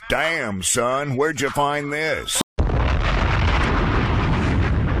Damn, son, where'd you find this? I'm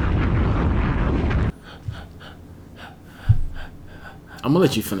gonna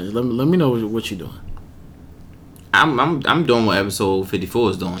let you finish. Let me know what you're doing. I'm doing what episode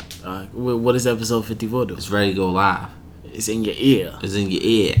 54 is doing. What does episode 54 do? It's ready to go live. It's in your ear. It's in your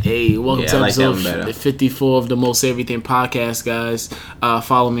ear. Hey, welcome to episode like 54 of the Most Everything Podcast, guys.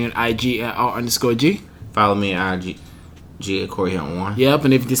 Follow me on IG at R_G. Follow me at IG at Corey Hunt 1. Yep,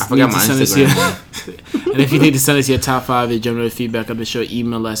 and if you need to send us and if you need to send us your top 5 and general feedback of the show,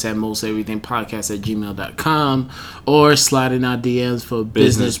 email us at mosteverythingpodcast@gmail.com or slide in our DMs for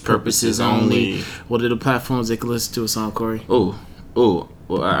business purposes only. What are the platforms they can listen to us on, Corey? Well,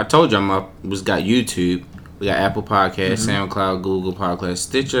 I told you we got YouTube. We got Apple Podcasts, SoundCloud, Google Podcasts,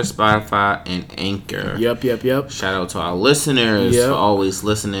 Stitcher, Spotify, and Anchor. Yep. Shout out to our listeners for always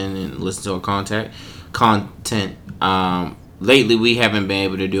listening and listening to our content. Lately, we haven't been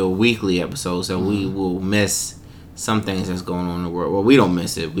able to do a weekly episode, so we will miss some things that's going on in the world. Well, we don't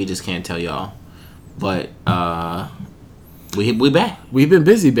miss it. We just can't tell y'all. But we back. We've been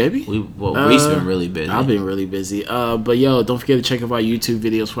busy, baby. We've been really busy. I've been really busy. But yo, don't forget to check out our YouTube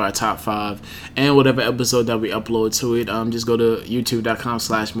videos for our top 5 and whatever episode that we upload to it. Just go to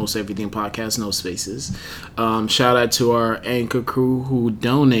youtube.com/mosteverythingpodcast, no spaces. Shout out to our Anchor crew who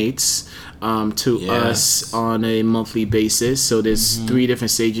donates to us on a monthly basis. So there's 3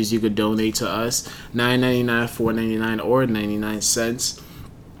 different stages you could donate to us: $9.99, $4.99, or 99 cents.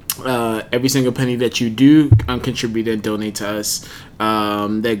 Every single penny that you do contribute and donate to us,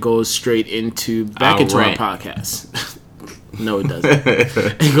 that goes straight into our podcast. No, it doesn't.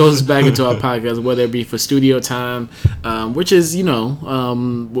 It goes back into our podcast, whether it be for studio time, which is,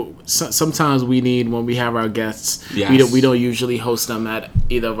 sometimes we need when we have our guests. Yes. We don't usually host them at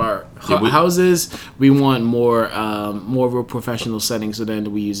either of our houses. We want more of a professional setting, so then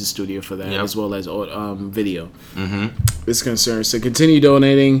we use the studio for that, as well as video. It's concerned. So continue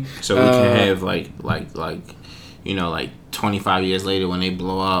donating, so we can have like 25 years later when they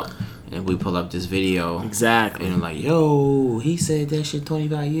blow up. And we pull up this video. Exactly. And like, yo, he said that shit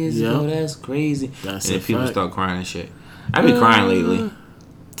 25 years ago. That's crazy. And then people start crying and shit. I be crying lately.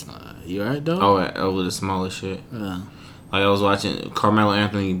 You alright, though? Over the smallest shit. Like, I was watching Carmelo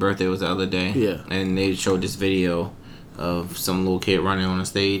Anthony's birthday was the other day. Yeah. And they showed this video of some little kid running on the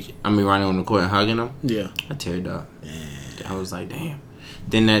stage. running on the court and hugging him. Yeah. I teared up. Yeah. I was like, damn.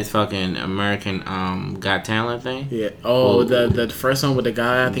 Then that fucking American Got Talent thing. Yeah. Oh, the first one with the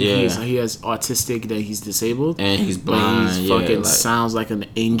guy. I think he has autistic, that he's disabled and he's blind. But he fucking sounds like an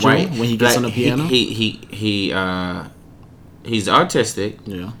angel when he gets on the piano. He's autistic.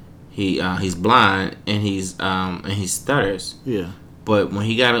 Yeah. He's blind and he stutters. Yeah. But when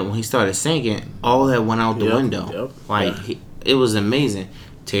he started singing, all that went out the window. Yep. It was amazing.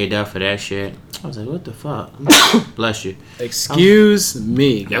 Teared up for that shit. I was like, what the fuck? Bless you. Excuse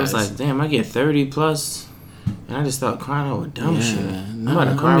me, guys. I was like, damn, I get 30 plus, and I just start crying over dumb shit. I'm about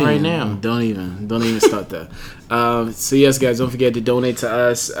to cry right now. Don't even start that. So yes, guys, don't forget to donate to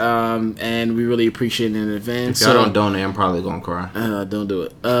us, and we really appreciate it in advance. If y'all don't donate, I'm probably gonna cry. Don't do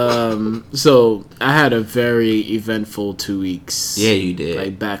it. So I had a very eventful 2 weeks. Yeah, you did.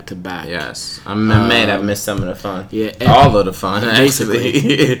 Like back to back. Yes, I'm mad I missed some of the fun. Yeah, all of the fun.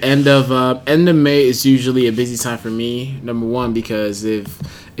 Basically, end of May is usually a busy time for me. Number one, because if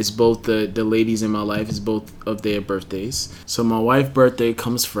it's both the ladies in my life, it's both of their birthdays. So my wife's birthday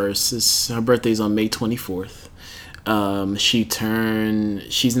comes first. Her birthday's on May 24th.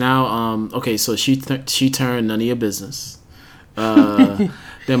 She's now so she turned none of your business.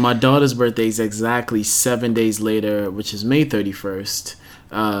 Then my daughter's birthday is exactly 7 days later, which is May 31st.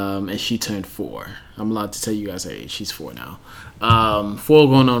 And she turned 4. I'm allowed to tell you guys her age. She's 4 now. 4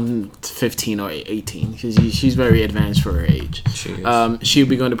 going on 15 or 18. She's very advanced for her age. She'll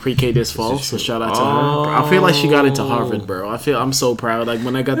be going to pre-K this fall, so shout out to her. I feel like she got into Harvard, bro. I'm so proud. Like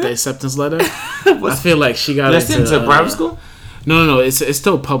when I got the acceptance letter, I feel like she got into private school. No, it's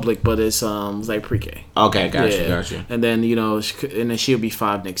still public, but it's like pre-K. Okay, got you. And then and then she'll be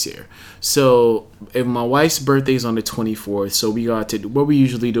 5 next year. So if my wife's birthday is on the 24th, so we got to what we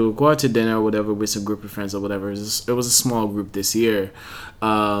usually do: go out to dinner or whatever with some group of friends or whatever. It was a small group this year,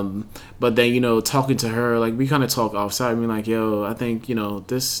 but then talking to her, like we kind of talk offside. I mean, like, yo, I think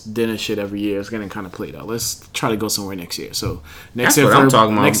this dinner shit every year is getting kind of played out. Let's try to go somewhere next year. So next year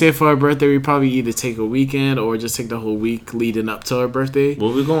for her birthday, we probably either take a weekend or just take the whole week leading up to her birthday.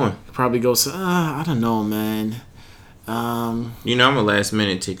 Where we going? Probably go. I don't know, man. I'm a last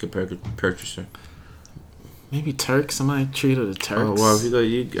minute ticket purchaser. Maybe Turks. Somebody treat her to Turks. Oh well, if you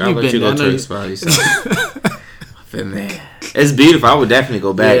go, I'll let you go Turks by yourself. I've been there. It's beautiful. I would definitely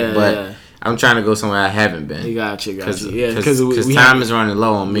go back, but I'm trying to go somewhere I haven't been. You got you. Yeah, because time is running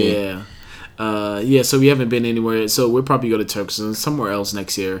low on me. Yeah. So we haven't been anywhere. So we'll probably go to Turks and somewhere else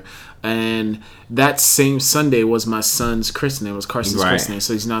next year. And that same Sunday was my son's christening. It was Carson's christening.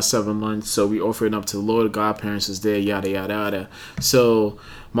 So he's now 7 months. So we offered up to the Lord. Godparents was there. Yada yada yada. So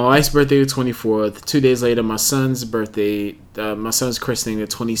my wife's birthday was 24th. 2 days later, my son's birthday. My son's christening the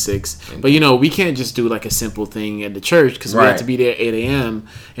 26th. But we can't just do like a simple thing at the church because we have to be there at 8 a.m.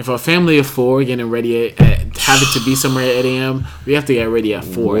 And for a family of 4 getting ready having to be somewhere at 8 a.m., we have to get ready at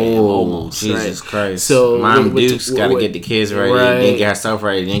 4 a.m. almost. Jesus Christ! So Mom Duke's got to get the kids ready, then get herself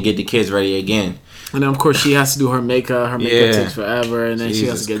ready, then get the kids ready again. And then of course she has to do her makeup. Her makeup takes forever, and then she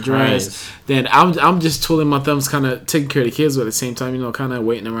has to get dressed. Then I'm just twiddling my thumbs, kind of taking care of the kids, but at the same time, kind of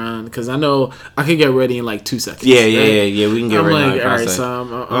waiting around because I know I can get ready in like 2 seconds. Yeah. We can get ready. All right, so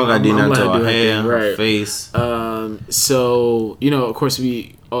I don't gotta do nothing to our hair, our face. So of course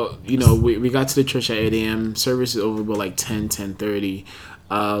we got to the church at 8 a.m. Service is over by like 10:30.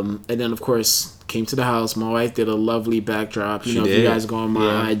 And then of course came to the house. My wife did a lovely backdrop. If you guys go on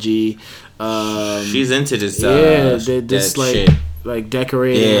my IG, she's into this. This shit. Like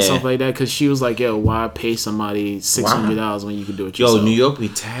decorating and stuff like that. Because she was like, "Yo, why pay somebody $600 when you can do it yourself?" Yo, New York be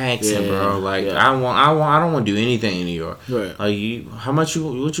taxing, bro. Like I don't want to do anything in New York. Right. Like how much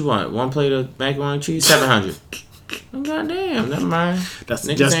what you want? 1 plate of macaroni and cheese, $700. Goddamn, never mind.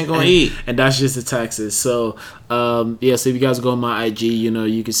 Niggas just ain't gonna eat, and that's just the taxes. So, so if you guys go on my IG,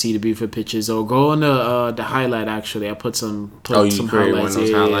 you can see the beautiful pictures. Or go on the highlight. Actually, I put some highlights. One of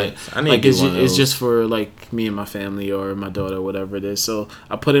those highlights. I need it's just for like me and my family or my daughter, or whatever it is. So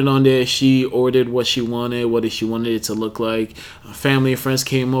I put it on there. She ordered what she wanted, she wanted it to look like. Family and friends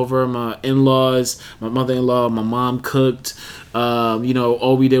came over. My in-laws, my mother-in-law, my mom cooked.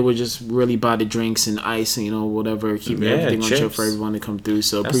 All we did was just really buy the drinks and ice and whatever, keep everything on chill for everyone to come through.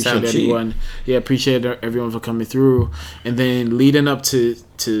 So appreciate everyone. Cheap. Appreciate everyone for coming through. And then leading up to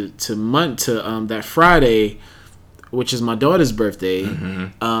that Friday, which is my daughter's birthday,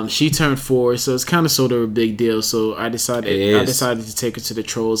 she turned 4, so it's kind of sort of a big deal. So I decided to take her to the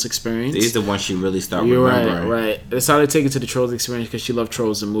Trolls Experience. These are the ones she really started remembering. Right. I decided to take her to the Trolls Experience because she loved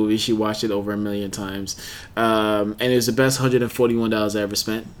Trolls the movie. She watched it over 1 million times, and it was the best $141 I ever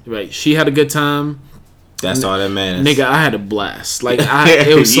spent. Right, she had a good time. That's all that matters. Nigga, I had a blast. Like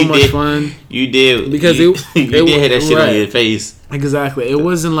it was so much fun. You did because you did have that shit on your face. Exactly. It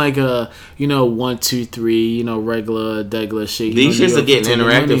wasn't like a 1, 2, 3 regular shit. These shits are getting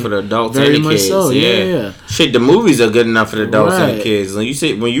interactive for the adults and the kids. Very much so. Yeah. Shit, the movies are good enough for the adults and the kids.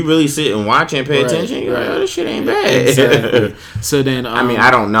 When you really sit and watch and pay attention, you're like, oh, this shit ain't bad. Exactly. So then,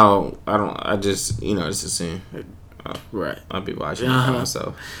 I don't know. I just it's a scene. Right. I'll be watching it by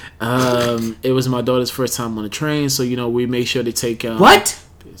myself. It was my daughter's first time on the train, so we made sure to take. What?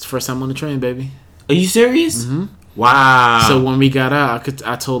 It's first time on the train, baby. Are you serious? Mm-hmm. Wow. So when we got out,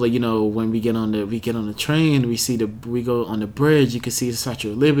 I told her, when we get on the train, we go on the bridge, you can see the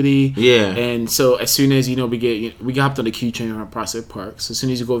Statue of Liberty. Yeah. And so as soon as we hopped on the Q train from Prospect Park. So as soon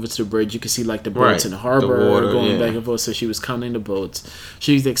as you go over to the bridge, you can see like the boats in the harbor, the water, going back and forth. So she was counting the boats.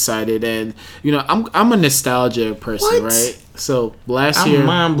 She was excited, and I'm a nostalgia person, right? So last year, I'm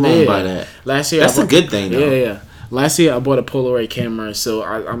mind blown by that. Last year, that's a good thing, though. Yeah. Last year, I bought a Polaroid camera, so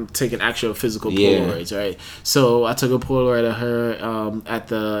I'm taking actual physical Polaroids, right? So I took a Polaroid of her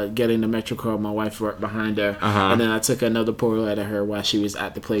at getting the Metro card, my wife right behind her, and then I took another Polaroid of her while she was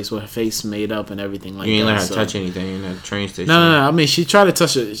at the place with her face made up and everything like that. You ain't let her touch anything in the train station? No. I mean, she tried to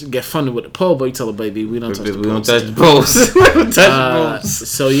touch it, get funded with the pole, but you tell her, baby, we don't touch the poles. We don't touch the poles. We don't touch the poles.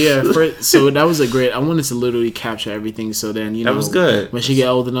 So so that was I wanted to literally capture everything, so then, that was good. When she get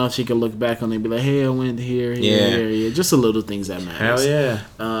old enough, she could look back on it and be like, hey, I went here. Just the little things that matter. Hell yeah.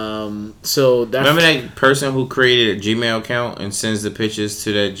 So that remember that person who created a Gmail account and sends the pictures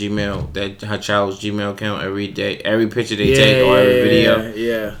to that Gmail, that her child's Gmail account every day, every picture they take or every video.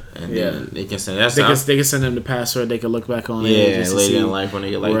 Yeah. And then they can send that. They can send them the password. They can look back on it. Yeah, later in life when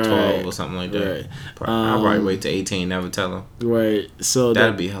they get like 12 or something like that. Right. I'll probably wait to 18, never tell them. Right. So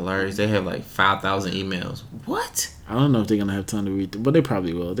that'd be hilarious. They have like 5,000 emails. What? I don't know if they're gonna have time to read them, but they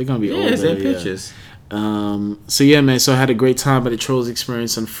probably will. They're gonna be older. It's their pictures. So yeah, man. So I had a great time at the Trolls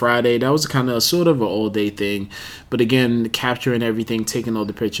Experience on Friday. That was kind of sort of an all day thing, but again, capturing everything, taking all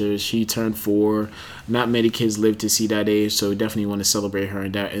the pictures. She turned 4. Not many kids live to see that age, so definitely want to celebrate her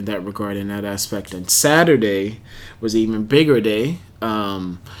in that regard, in that aspect. And Saturday was an even bigger day.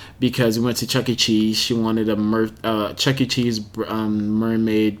 because we went to Chuck E. Cheese. She wanted a Chuck E. Cheese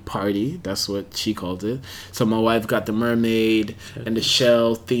mermaid party. That's what she called it. So my wife got the mermaid and the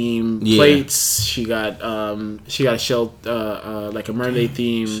shell theme plates. She got a shell like a mermaid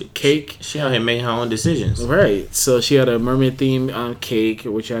theme cake. She out here making her own decisions. Right. So she had a mermaid theme cake,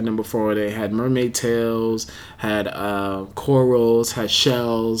 which I had number 4. They had mermaid tails, had corals, had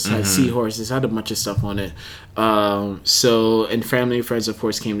shells, had seahorses, had a bunch of stuff on it. So, and family and friends, of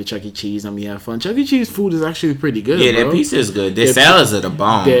course, came to Chuck E. Cheese and we had fun. Chuck E. Cheese food is actually pretty good. Yeah, their pizza is good. Their salads are the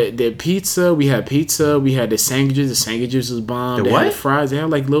bomb. Their pizza, we had the sandwiches. The sandwiches was bomb. They had fries. They had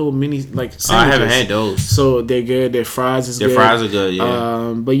like little mini like sandwiches. I haven't had those. So they're good. Their fries is good. Their fries are good,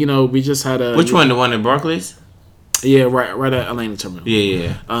 yeah. But you know, we just had a... Which one? The one at Barclays? Yeah, right at Atlanta Terminal.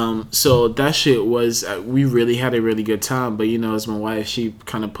 Yeah. So that shit was, we really had a really good time. But, you know, as my wife, she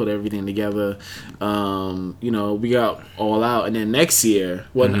kind of put everything together. You know, we got all out. And then next year,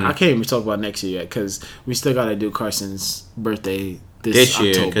 I can't even talk about next year yet because we still got to do Carson's birthday this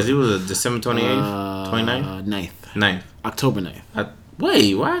year. Because it was December 28th, 29th? 9th. October 9th.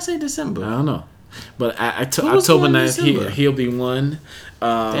 Wait, why I say December? I don't know. But October 9th, he'll be 1.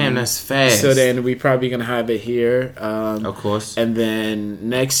 Damn, that's fast. So then we probably gonna have it here. Of course. And then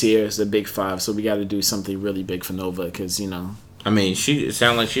next year is the big 5. So we got to do something really big for Nova because, you know. I mean, it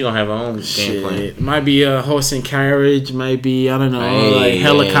sounds like she gonna have her own game plan. It might be a horse and carriage. Might be, I don't know, like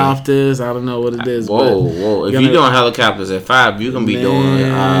helicopters. I don't know what it is. Whoa! If you're doing helicopters at 5, you gonna be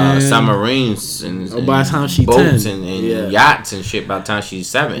doing submarines and by the time she's boats 10. and yachts and shit. By the time she's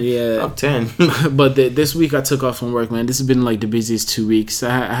 7, up 10. But this week I took off from work, man. This has been like the busiest 2 weeks.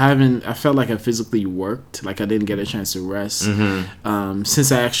 I felt like I physically worked, like I didn't get a chance to rest.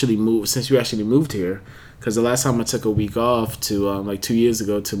 Since we actually moved here. Because the last time I took a week off to like 2 years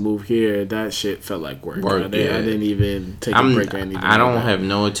ago to move here, that shit felt like work. I didn't even take a break or anything. I don't have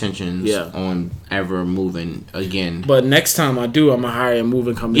no intentions on ever moving again. But next time I do, I'm gonna hire a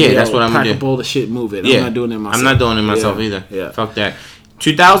moving company. Yeah, that's what I'm gonna do. Pack up all the shit, move it. I'm not doing it myself. I'm not doing it myself either. Yeah, fuck that.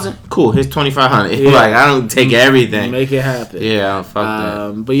 2,000, cool. Here's 2,500. Like I don't take everything. Make it happen. Yeah,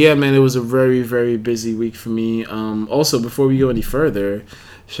 fuck that. But yeah, man, it was a very, very busy week for me. Also, before we go any further.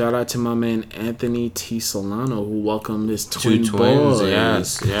 Shout out to my man Anthony T. Solano who welcomed his twin boys.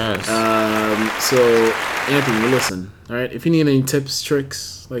 Yes. So Anthony, listen. All right, if you need any tips,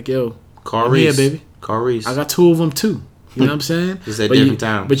 tricks, like I'm here, baby. I got 2 of them too. You know what I'm saying? It's at different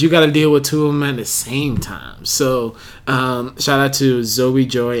time. But you got to deal with 2 of them at the same time. So shout out to Zoe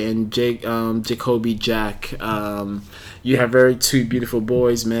Joy and Jacoby Jack. You have 2 beautiful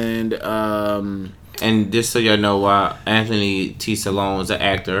boys, man. And just so y'all know, why Anthony T. Solano is an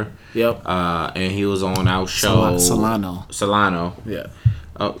actor. Yep. And he was on our show. Solano. Yeah.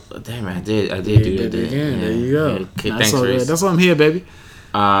 Oh, damn it. I did do that. There you go. Yeah. Okay, thanks, Chris. That's why I'm here, baby.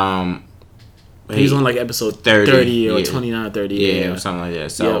 He's on like episode 30 or 29 or 30. Yeah, or something like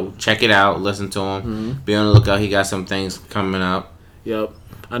that. So check it out. Listen to him. Be on the lookout. He got some things coming up. Yep.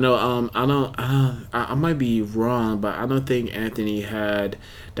 I know. I might be wrong, but I don't think Anthony had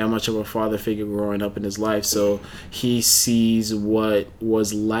that much of a father figure growing up in his life. So he sees what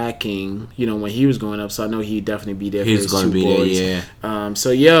was lacking, you know, when he was growing up. So I know he'd definitely be there. He's going to be boys. there, yeah.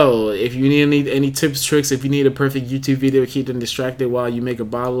 So if you need any tips, tricks, if you need a perfect YouTube video to keep them distracted while you make a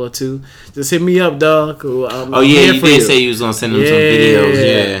bottle or 2, just hit me up, dog. You did say you was gonna send them some videos.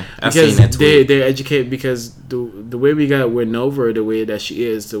 Yeah, I've seen that tweet. They're educated because the way we got with Nova, the way that she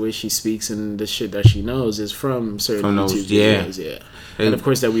is, the way she speaks, and the shit that she knows is from certain YouTube videos. Yeah. And of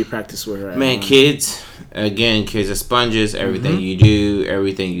course that we practice with her. Man, kids are sponges. Everything you do,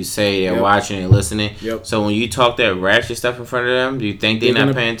 everything you say, they're watching and listening. Yep. So when you talk that ratchet stuff in front of them, do you think they're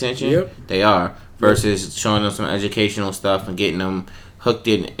not paying attention? Yep. They are. Versus showing them some educational stuff and getting them hooked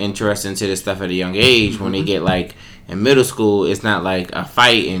and interested into this stuff at a young age. When they get like in middle school, it's not like a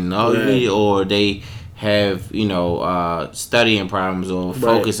fight or they have studying problems or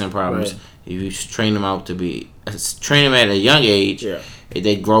focusing problems. Right. If you train them at a young age,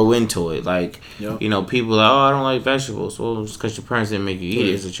 they grow into it. Like people are like, I don't like vegetables. Well, it's because your parents didn't make you eat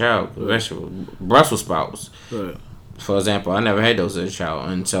it as a child. Vegetables, Brussels sprouts, for example, I never had those as a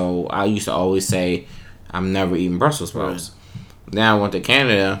child, and so I used to always say, I'm never eating Brussels sprouts. Right. Then I went to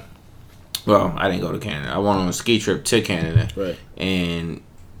Canada. Well, I didn't go to Canada. I went on a ski trip to Canada, and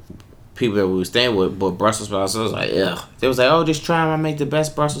people that we were staying with bought Brussels sprouts. So I was like, ugh. They was like, just try them. I make the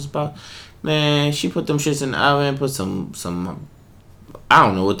best Brussels sprouts. Man, she put them shits in the oven, put some I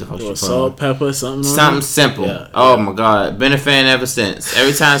don't know what the fuck she put. Salt, pepper, something simple. Yeah, my God. Been a fan ever since.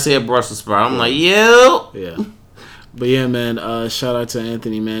 Every time I see a Brussels sprout, I'm like, yo. Yeah. But yeah, man, shout out to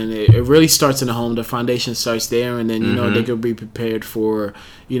Anthony, man. It really starts in the home. The foundation starts there, and then, you know, they can be prepared for,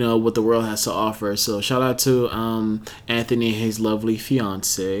 you know, what the world has to offer. So shout out to Anthony and his lovely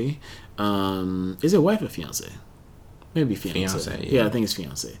fiance. Is it wife or fiance? Maybe fiance. Yeah, I think it's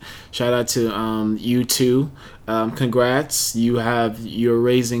fiance. Shout out to you two. Congrats. You're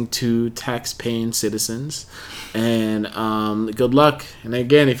raising 2 tax-paying citizens. And good luck. And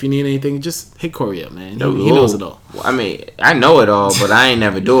again, if you need anything, just hit Corey up, man. He knows it all. Well, I mean, I know it all, but I ain't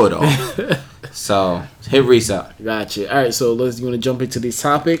never do it all. So hit Reese up. Gotcha. All right, so you want to jump into these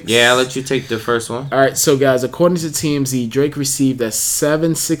topics? Yeah, I'll let you take the first one. All right, so guys, according to TMZ, Drake received a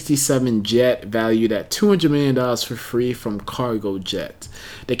 767 jet valued at $200 million for free from Cargo Jet.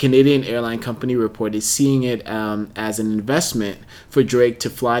 The Canadian airline company reported seeing it as an investment for Drake to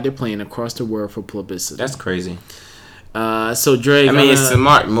fly the plane across the world for publicity. That's crazy. So Drake, I mean, it's a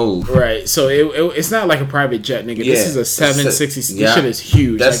smart move, right? So it's not like a private jet, nigga. Yeah. This is a 760. This shit is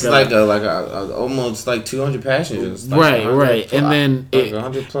huge. That's like a almost like 200 passengers. Like right. And then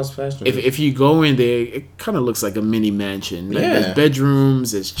 100 plus passengers. If you go in there, it kind of looks like a mini mansion. Like, there's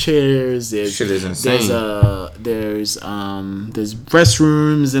bedrooms, there's chairs, there's shit is insane. There's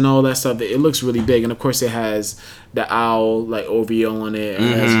restrooms and all that stuff. It looks really big, and of course it has the owl like OVO on it. It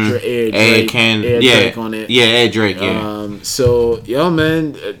has Air Drake on it. Yeah, Air Drake. Yeah. So yo,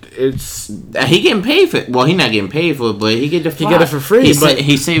 man, it's he getting paid for it. Well, he not getting paid for it, but he get the fly. He get it for free.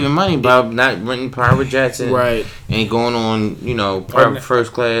 He's saving money by not renting private jets and going on private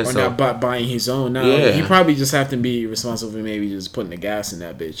first class. Or not buying his own. Now he probably just have to be responsible for maybe just putting the gas in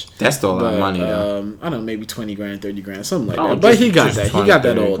that bitch. That's still a lot of money though. I don't know, maybe 20 grand, 30 grand, something like that. But he got that. He got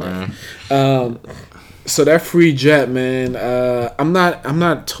that all day. So that free jet, man. I'm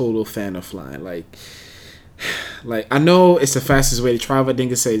not total fan of flying. Like I know it's the fastest way to travel.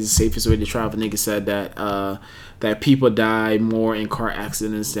 Nigga said it's the safest way to travel. Nigga said that people die more in car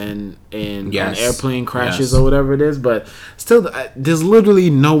accidents than in airplane crashes or whatever it is. But still, there's literally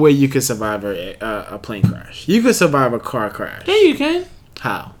no way you could survive a plane crash. You could survive a car crash. Yeah, you can.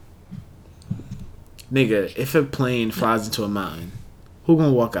 How? Nigga, if a plane flies into a mountain, who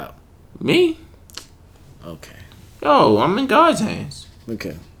gonna walk out? Me. Okay. Yo, I'm in God's hands.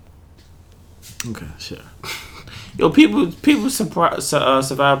 Okay, sure. Yo, people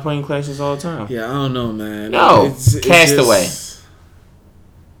survive plane crashes all the time. Yeah, I don't know, man. Yo, Castaway.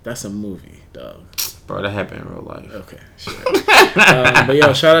 That's a movie, dog. Bro, that happened in real life. Okay, sure. But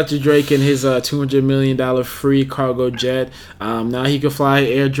yo, shout out to Drake and his $200 million free cargo jet. Now he can fly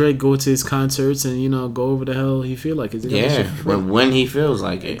Air Drake, go to his concerts, and go over the hell he feel like it. Yeah, when he feels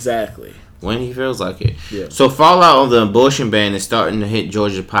like it. Exactly. When he feels like it. Yeah. So fallout of the abortion ban is starting to hit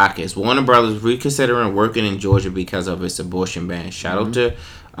Georgia pockets. Warner Brothers reconsidering working in Georgia because of its abortion ban. Shout out to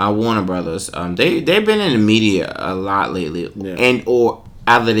Warner Brothers. They've been in the media a lot lately, or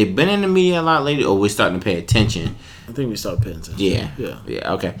either they've been in the media a lot lately, or we're starting to pay attention. I think we start paying attention. Yeah.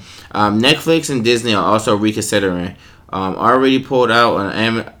 Okay. Netflix and Disney are also reconsidering. Already pulled out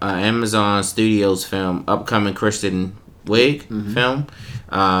an Amazon Studios film, upcoming Kristen Wiig film.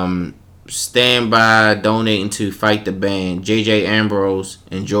 Stand by donating to fight the ban. J.J. Ambrose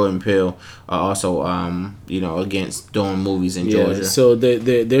and Jordan Peele are also, against doing movies in Georgia. So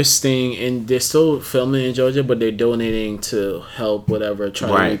they're staying in. They're still filming in Georgia, but they're donating to help whatever try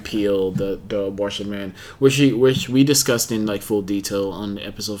to repeal the abortion ban, which we discussed in like full detail on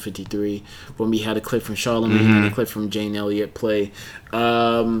episode 53 when we had a clip from Charlamagne and a clip from Jane Elliott play.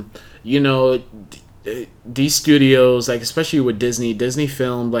 These studios, like especially with Disney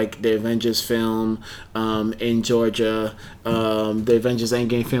filmed like the Avengers film in Georgia, the Avengers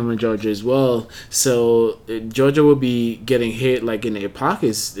Endgame film in Georgia as well. So Georgia will be getting hit like in their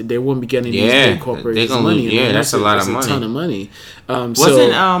pockets. They won't be getting these big corporations money. That's a lot of money. That's a ton of money.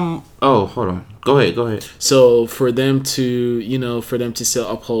 Hold on. Go ahead. So for them to still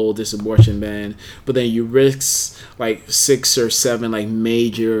uphold this abortion ban, but then you risk like 6 or 7 like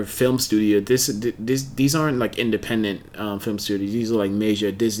major film studios. These aren't like independent film studios. These are like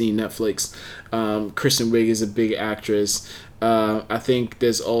major Disney, Netflix. Kristen Wiig is a big actress. I think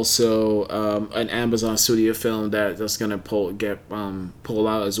there's also an Amazon studio film that's gonna pull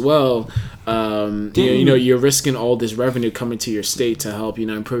out as well. You're risking all this revenue coming to your state to help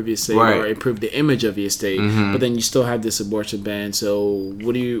improve your state or improve the image of your state, but then you still have this abortion ban. So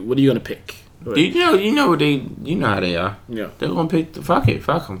what are you gonna pick? You know how they are. Yeah, they're gonna pick fuck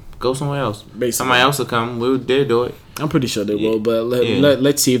them. Go somewhere else. Basically. Somebody else will come. They'll do it. I'm pretty sure they will, but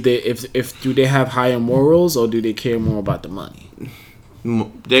let's see if do they have higher morals or do they care more about the money?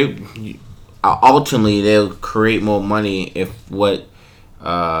 They ultimately they'll create more money if what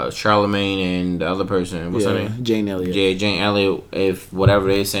Charlemagne and the other person, what's her name? Jane Elliott. Yeah, Jane Elliott. If whatever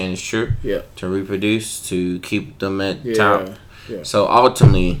they're saying is true, to reproduce, to keep them at top. Yeah. So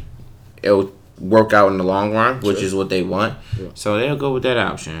ultimately, it'll work out in the long run, which is what they want. Yeah. So they'll go with that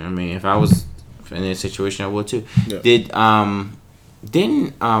option. I mean, if I was in that situation, I would too. Yeah.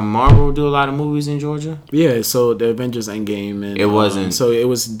 Didn't Marvel do a lot of movies in Georgia? Yeah, so the Avengers Endgame, and it wasn't. So it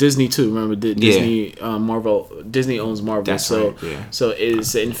was Disney too. Remember, Disney, Marvel. Disney owns Marvel. That's so right, yeah. So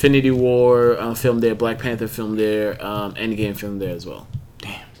it's Infinity War filmed there, Black Panther filmed there, Endgame filmed there as well.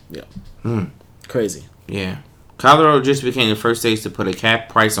 Damn. Yeah. Crazy. Yeah. Colorado just became the first state to put a cap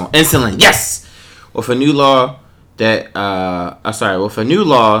price on insulin. Yes. With a new law that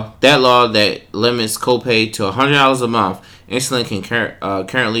limits copay to $100 a month. Insulin can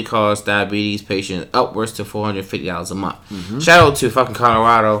currently cost diabetes patients upwards to $450 a month. Mm-hmm. Shout out to fucking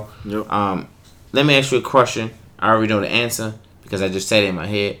Colorado. Yep. Let me ask you a question. I already know the answer because I just said it in my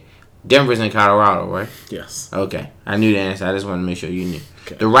head. Denver's in Colorado, right? Yes. Okay. I knew the answer. I just wanted to make sure you knew.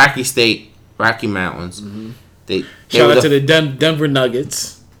 Okay. The Rocky Mountains. Mm-hmm. Shout out to the Denver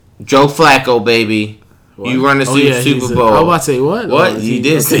Nuggets. Joe Flacco, baby. What? You run the Super Bowl. I was about to say, what? What? You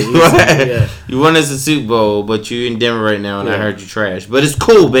did say what? Yeah. You won us a Super Bowl, but you in Denver right now, and I heard you trash. But it's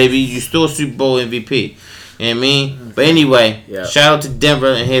cool, baby. You still a Super Bowl MVP. You know what I mean? Okay. But anyway, shout out to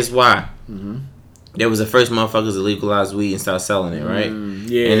Denver, and here's why. Mm-hmm. They was the first motherfuckers to legalize weed and start selling it, right? And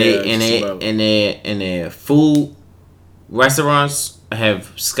their food restaurants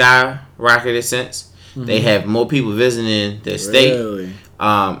have skyrocketed since. Mm-hmm. They have more people visiting their state.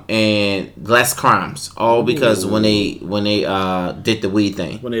 And less crimes, all because when they did the weed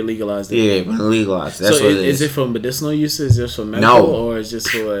thing, when they legalized it. Yeah, when they legalized. That's so what it is. Is it for medicinal use? Is it for medical, or is it just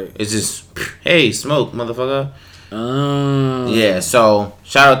for like? It's just hey, smoke, motherfucker. Yeah. So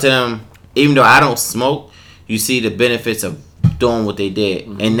shout out to them. Even though I don't smoke, you see the benefits of doing what they did,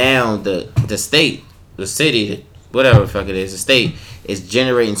 and now the state, the city, whatever the fuck it is, the state is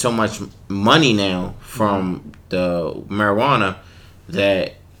generating so much money now from the marijuana.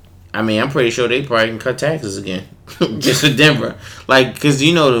 That, I mean, I'm pretty sure they probably can cut taxes again. Just for Denver. Like, because,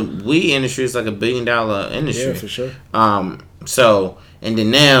 the weed industry is like $1 billion industry. Yeah, for sure. So, and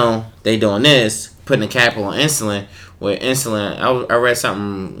then now they doing this, putting a cap on insulin, where insulin, I read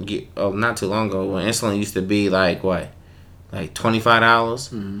something not too long ago, when insulin used to be like, what? Like $25.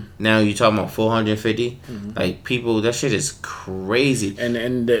 Mm-hmm. Now you talking about $450. Mm-hmm. Like people, that shit is crazy.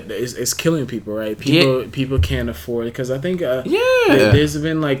 And it's killing people, right? People can't afford it because I think there's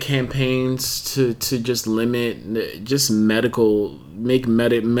been like campaigns to just limit just medicine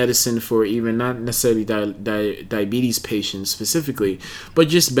for even not necessarily diabetes patients specifically, but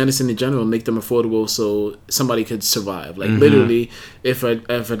just medicine in general, make them affordable so somebody could survive. Like literally, if a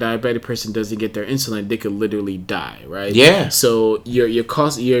diabetic person doesn't get their insulin, they could literally die, right? Yeah. So you're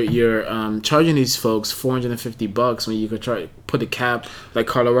charging these folks $450 when you could put a cap like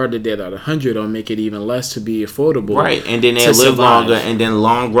Colorado did at $100 or make it even less to be affordable. Right, and then they'll live longer, and then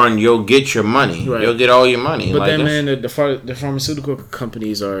long run you'll get your money. Right. You'll get all your money. But like then, man, the pharmaceutical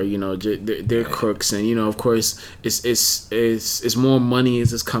companies are they're crooks, and of course it's more money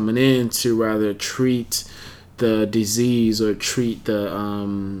is coming in to rather treat the disease or treat the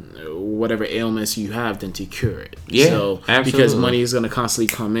whatever ailments you have than to cure it. Yeah, so absolutely. Because money is gonna constantly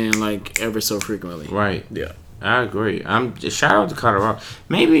come in like ever so frequently. Right. Yeah. I agree. I'm just shout out to Colorado.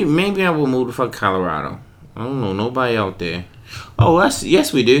 Maybe I will move to fuck Colorado. I don't know nobody out there. Oh,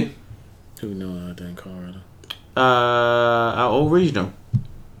 yes we do. Who know out there in Colorado? Our old regional.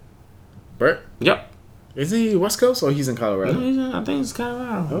 Bert? Yep. Isn't he West Coast or he's in Colorado? No, I think it's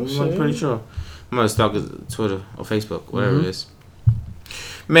Colorado. Oh, shit. I'm pretty sure. I'm gonna stalk his Twitter or Facebook, whatever it is.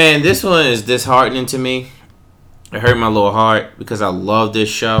 Man, this one is disheartening to me. It hurt my little heart because I love this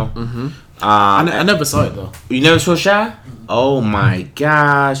show. Mm-hmm. I never saw it though. You never saw Shy? Oh my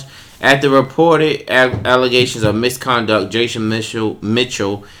gosh! After reported allegations of misconduct, Jason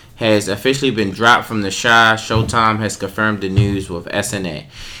Mitchell has officially been dropped from the Shy. Showtime has confirmed the news with SNA.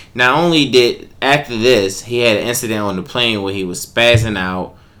 Not only did after this, he had an incident on the plane where he was spazzing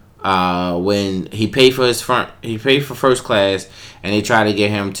out. When he paid for first class, and they tried to get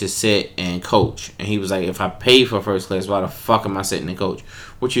him to sit and coach, and he was like, "If I pay for first class, why the fuck am I sitting and coach?"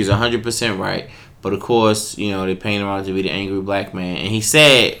 Which is 100% right. But of course, they paint him out to be the angry black man. And he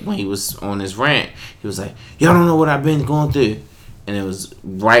said when he was on his rant, he was like, "Y'all don't know what I've been going through," and it was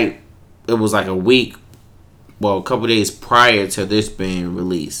right. It was like a couple days prior to this being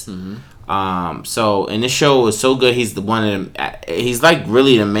released. Mm-hmm. And this show was so good. He's he's like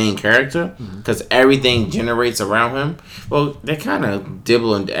really the main character because everything generates around him. Well, they kind of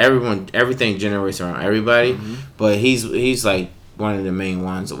dibble and everything generates around everybody, but he's like one of the main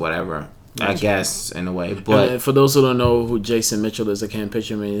ones or whatever. I guess in a way, but for those who don't know who Jason Mitchell is, I can't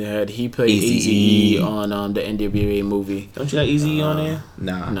picture him in your head. He played Eazy-E on the NWA movie. Don't you got Eazy-E on there?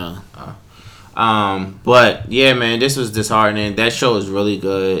 No. But yeah, man, this was disheartening. That show is really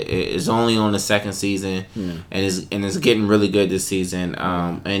good. It's only on the second season, and it's getting really good this season.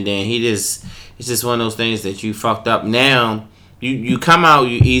 And then it's just one of those things that you fucked up. Now you come out,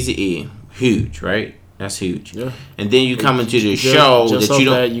 you Eazy-E, huge, right? That's huge. Yeah. And then you come into the show that you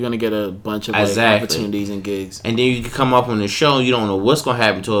don't. You're gonna get a bunch of opportunities and gigs. And then you come up on the show, you don't know what's gonna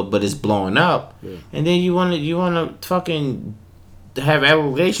happen to it, but it's blowing up. Yeah. And then you wanna fucking have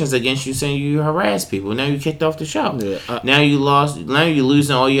allegations against you saying you harass people. Now you kicked off the show. Yeah. Now you lost. Now you're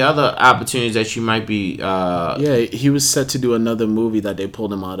losing all your other opportunities that you might be. He was set to do another movie that they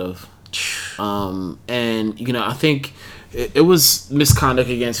pulled him out of. And I think. It was misconduct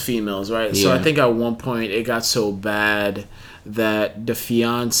against females, right? Yeah. So I think at one point it got so bad that the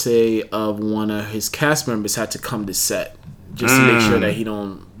fiance of one of his cast members had to come to set just to make sure that he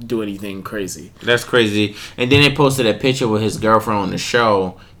don't do anything crazy. That's crazy. And then they posted a picture with his girlfriend on the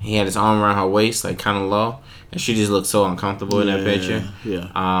show. He had his arm around her waist, like kind of low, and she just looked so uncomfortable in that picture.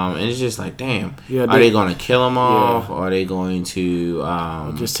 Yeah. And it's just like, damn. Yeah, are they going to kill him off? Or are they going to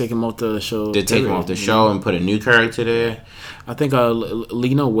just take him off the show? They take him off the show and put a new character there. I think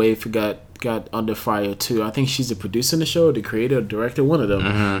Lena Waithe got under fire too. I think she's the producer in the show, the creator, director, one of them.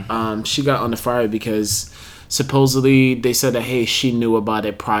 Mm-hmm. She got under fire because supposedly they said that she knew about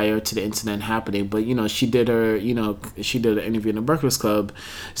it prior to the incident happening, but she did an interview in the Breakfast Club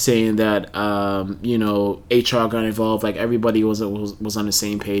saying that HR got involved, like everybody was on the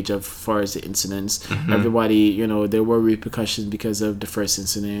same page as far as the incidents. Mm-hmm. Everybody, there were repercussions because of the first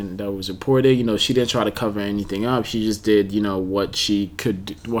incident that was reported. She didn't try to cover anything up. She just did what she could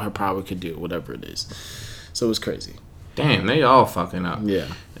do, what her power could do, whatever it is. So it was crazy. Damn, they all fucking up. Yeah.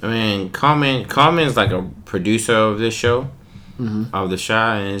 I mean, Carmen's like a producer of this show, of the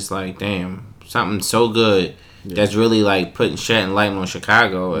Chi, and it's like, damn, something so good that's really like shedding light on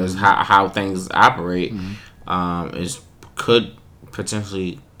Chicago as how things operate, could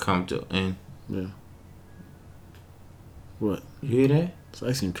potentially come to end. Yeah. What? You hear that? It's an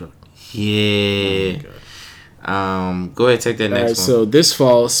ice cream truck. Yeah. Go ahead, take that next one. So this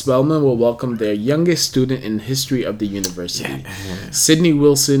fall, Spelman will welcome their youngest student in the history of the university. Yeah. Sydney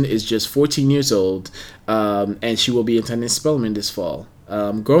Wilson is just 14 years old, and she will be attending Spelman this fall.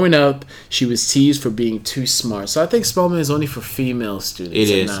 Growing up, she was teased for being too smart. So I think Spelman is only for female students. It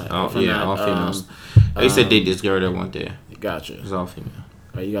is. All females. I used to date this girl that went there. Gotcha. It's all female.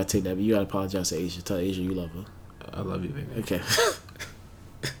 All right, you gotta take that. But you gotta apologize to Asia. Tell Asia you love her. I love you, baby. Okay.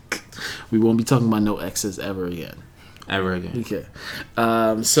 We won't be talking about no exes ever again. Okay.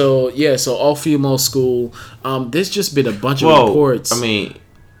 So all female school. There's just been a bunch of reports. I mean,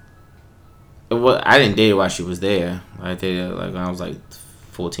 I didn't date her while she was there. I dated her like when I was like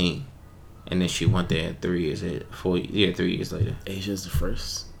 14, and then she went there 3 years later. 3 years later. Asia's the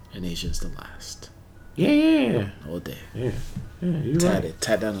first, and Asia's the last. Yeah. All day. Yeah. You're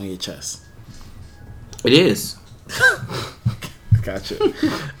Tat down on your chest. It is. Gotcha.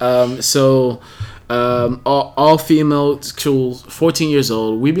 All female schools, 14 years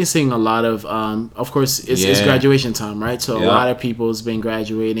old. We've been seeing a lot of course, it's graduation time, right? So a lot of people's been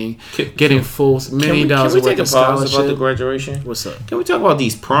graduating, getting full $1 million worth of scholarship. Can we take a pause about the graduation? What's up? Can we talk about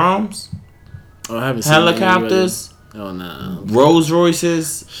these proms? Oh, I haven't seen helicopters. Oh no. Rolls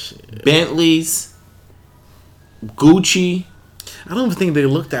Royces, Bentleys, Gucci. I don't even think they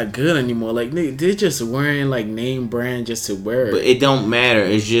look that good anymore. Like they're just wearing like name brand just to wear it. But it don't matter.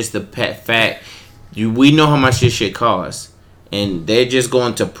 It's just the fact. We know how much this shit costs, and they're just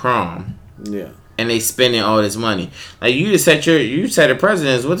going to prom. Yeah. And they spending all this money. Like you set the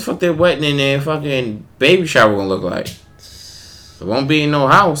presidents. What the fuck their wedding and their fucking baby shower gonna look like? It won't be in no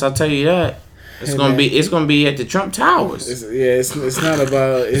house. I'll tell you that. It's gonna be at the Trump Towers. It's not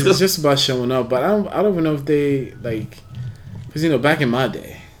about. It's just about showing up. But I don't even know if they like. Because, back in my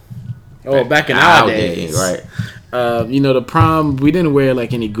day. Back in our days. Right. The prom, we didn't wear,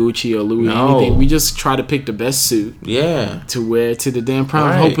 like, any Gucci or Louis or anything. We just try to pick the best suit. Yeah. To wear to the damn prom.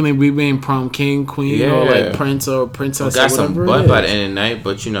 Right. Hopefully we win prom king, queen, or, like, prince or princess or whatever. Got some butt by the end of the night,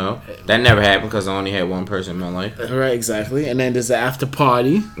 but, that never happened because I only had one person in my life. Right, exactly. And then there's the after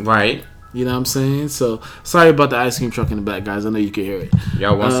party. Right. You know what I'm saying? So, sorry about the ice cream truck in the back, guys. I know you can hear it.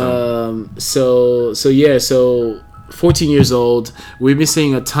 Y'all want some? So 14 years old. We've been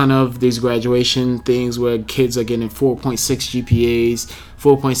seeing a ton of these graduation things where kids are getting 4.6 GPAs,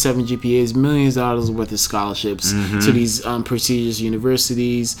 4.7 GPAs, millions of dollars worth of scholarships to these prestigious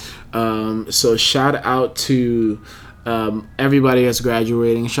universities. So shout out to Everybody that's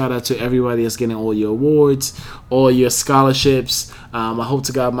graduating. Shout out to everybody that's getting all your awards, all your scholarships. I hope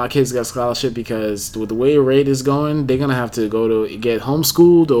to God my kids got a scholarship, because with the way the rate is going, they're gonna have to go to get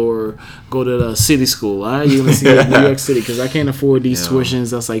homeschooled or go to the city school. All right, you're gonna see it in New York City, because I can't afford these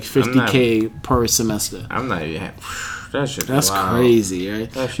tuitions. That's like $50K per semester. I'm not even. That's crazy,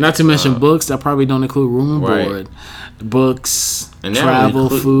 right? Not to mention books that probably don't include room and board, books, and travel,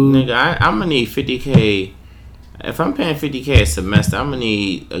 food. Nigga, I'm gonna need $50K. If I'm paying $50K a semester, I'm gonna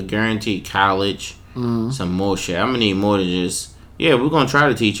need a guaranteed college, some more shit. I'm gonna need more than just, we're gonna try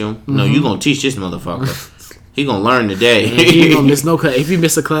to teach him. No, you gonna teach this motherfucker. He gonna learn today. He gonna miss no class if you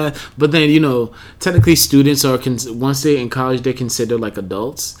miss a class. But then technically students are once they're in college, they're considered like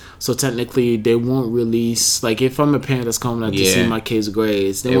adults. So technically they won't release. Like if I'm a parent that's coming out to see my kid's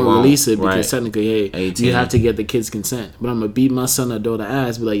grades, they won't release it, because technically, hey, 18. You have to get the kid's consent. But I'm gonna beat my son or daughter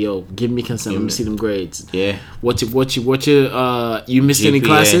ass. Be like, yo, give me consent. Let me see them grades. Yeah. What your you missed GPA. Any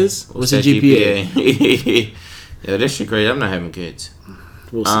classes? What's your GPA? Yeah, this shit crazy. I'm not having kids.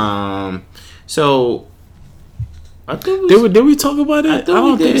 We'll see. So. Did we talk about it? I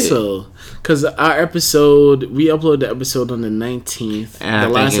don't think so. Because our episode, we uploaded the episode on the 19th. And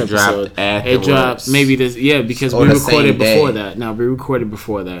the last episode. It dropped maybe this, because we recorded before that. No, we recorded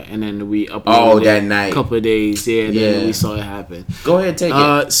before that. And then we uploaded that night. A couple of days. Yeah, then we saw it happen. Go ahead, take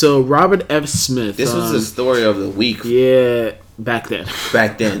it. So, Robert F. Smith. This was the story of the week. Yeah, back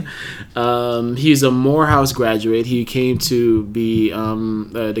then. He's a Morehouse graduate. He came to be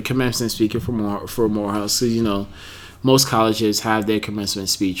the commencement speaker for Morehouse. So, most colleges have their commencement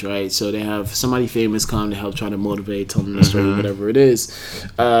speech, right? So they have somebody famous come to help try to motivate, tell them the story, whatever it is.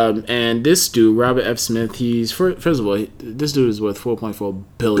 And this dude, Robert F. Smith, he's first of all, this dude is worth $4.4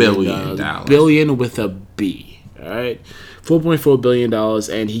 billion. Billion with a B. All right, $4.4 billion,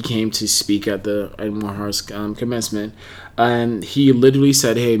 and he came to speak at Morehouse commencement, and he literally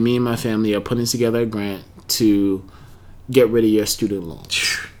said, "Hey, me and my family are putting together a grant to get rid of your student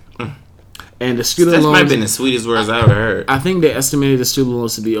loans." And the student loans, might have been the sweetest words I ever heard. I think they estimated the student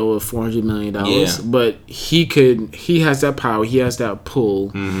loans to be over $400 million. Yeah. But he has that power, he has that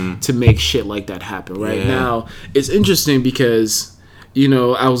pull to make shit like that happen. Right now, it's interesting because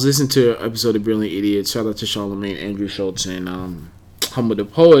I was listening to an episode of Brilliant Idiots. Shout out to Charlamagne, Andrew Schultz, and Humble the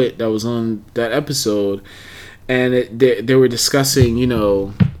Poet that was on that episode, and they were discussing,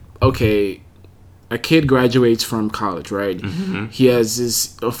 okay. A kid graduates from college, right? Mm-hmm. He has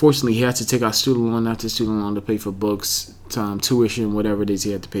this. Unfortunately, he has to take out student loan after student loan to pay for books, tuition, whatever it is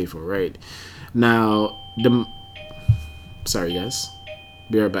he had to pay for, right? Now, sorry guys,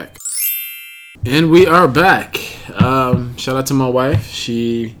 be right back. And we are back. Shout out to my wife.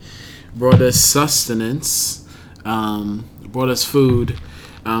 She brought us sustenance, brought us food.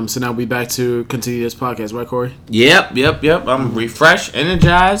 So now we back to continue this podcast, right, Corey? Yep. I'm refreshed,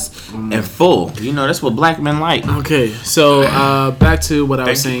 energized, and full. That's what black men like. Okay, so back to what I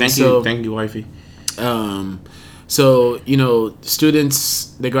was saying. Thank you, wifey. So students,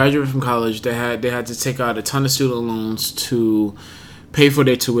 they graduate from college. They had to take out a ton of student loans to pay for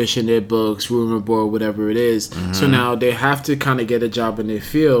their tuition, their books, room and board, whatever it is. Mm-hmm. So now they have to kind of get a job in their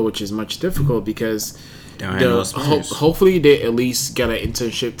field, which is much difficult because. Hopefully they at least got an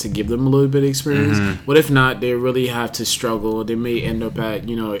internship to give them a little bit of experience. Mm-hmm. But if not, they really have to struggle. They may end up at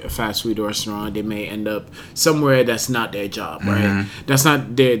a fast food restaurant. They may end up somewhere that's not their job, right? Mm-hmm. That's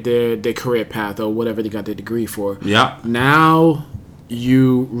not their career path or whatever they got their degree for. Yeah. Now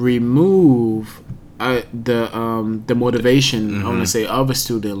you remove the motivation, I want to say, of a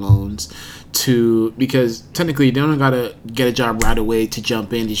student loans because technically they don't gotta get a job right away to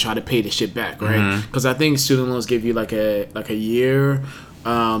jump in to try to pay the shit back, right? Because I think student loans give you like a year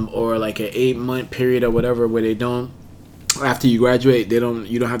or like an 8-month period or whatever where they don't, after you graduate, you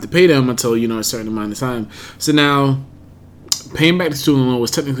don't have to pay them until a certain amount of time. So now paying back the student loan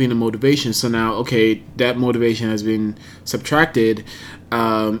was technically the motivation. So now, okay, that motivation has been subtracted.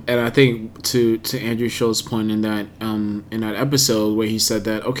 And I think to Andrew Schultz's point in that episode where he said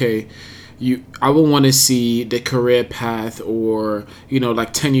that, okay, I would want to see the career path or,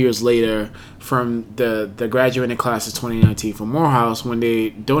 like 10 years later from the graduating class of 2019 from Morehouse when they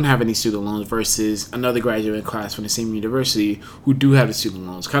don't have any student loans versus another graduating class from the same university who do have the student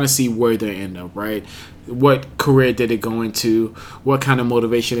loans. Kind of see where they end up, right? What career did it go into? What kind of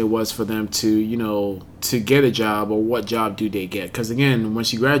motivation it was for them to, to get a job, or what job do they get? Because again,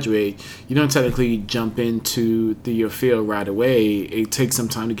 once you graduate, you don't technically jump into your field right away. It takes some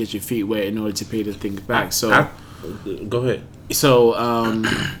time to get your feet wet in order to pay the thing back. So, go ahead. So,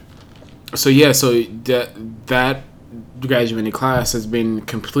 so that graduating class has been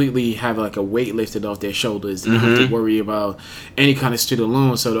completely have like a weight lifted off their shoulders. They don't have to worry about any kind of student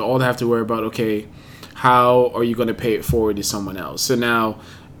loan. So they all have to worry about, okay, how are you going to pay it forward to someone else? So now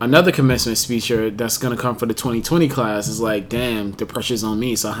another commencement speech that's going to come for the 2020 class is like, damn, the pressure's on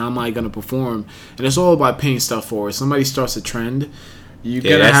me. So how am I going to perform? And it's all about paying stuff forward. Somebody starts a trend, you're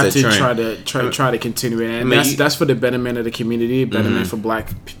gonna have to try to continue it, and that's for the betterment of the community, betterment for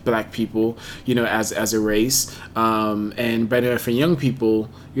black people, you know, as a race, and betterment for young people.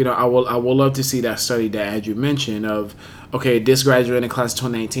 You know, I will love to see that study that Andrew mentioned of, okay, this graduating class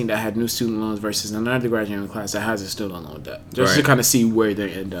 2019 that had new student loans versus another graduating class that has a student loan debt, just to kind of see where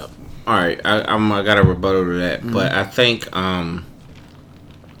they end up. All right, I got a rebuttal to that, but I think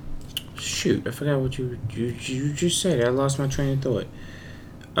shoot, I forgot what you just said. I lost my train of thought.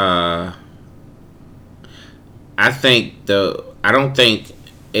 I don't think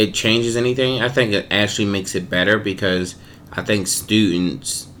it changes anything. I think it actually makes it better because I think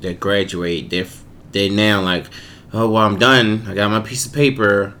students that graduate, they're now like, oh, well, I'm done. I got my piece of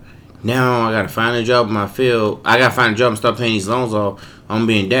paper. Now I gotta find a job in my field. I gotta find a job and start paying these loans off. I'm gonna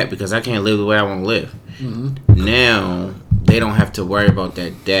be in debt because I can't live the way I want to live. Now they don't have to worry about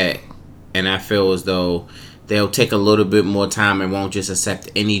that debt, and I feel as though they'll take a little bit more time and won't just accept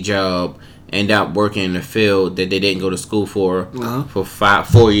any job, end up working in the field that they didn't go to school for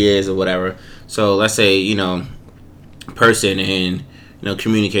 4 years or whatever. So let's say, you know, a person in, you know,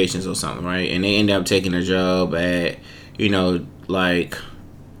 communications or something, right? And they end up taking a job at, you know, like,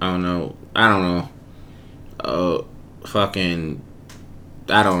 I don't know,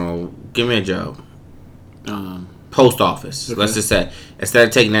 give me a job. Post office. Okay. Let's just say, instead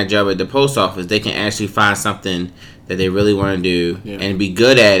of taking that job at the post office, they can actually find something that they really want to do and be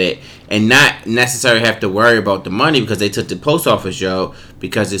good at it, and not necessarily have to worry about the money because they took the post office job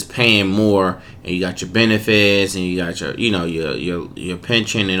because it's paying more, and you got your benefits and you got your, you know, your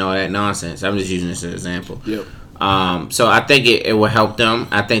pension and all that nonsense. I'm just using this as an example. Yep. So I think it will help them.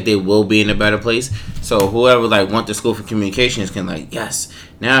 I think they will be in a better place. So whoever like went to school for communications can like, yes,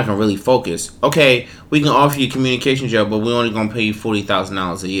 now I can really focus. Okay, we can offer you a communication job, but we're only gonna pay you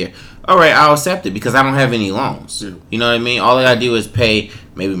 $40,000 a year. All right, I'll accept it because I don't have any loans. Yeah. You know what I mean? All I gotta do is pay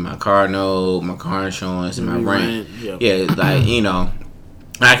maybe my car note, my car insurance, and my rent. Yeah, like, you know,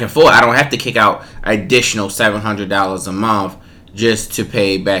 I can afford. I don't have to kick out additional $700 a month just to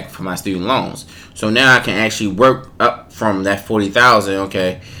pay back for my student loans. So now I can actually work up from that $40,000.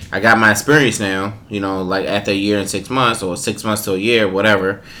 Okay, I got my experience now. You know, like after a year and 6 months, or 6 months to a year,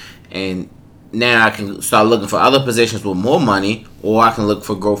 whatever. And now I can start looking for other positions with more money, or I can look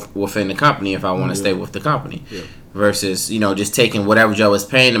for growth within the company if I want to stay with the company. Yeah. Versus, you know, just taking whatever job is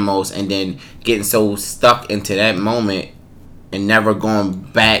paying the most and then getting so stuck into that moment and never going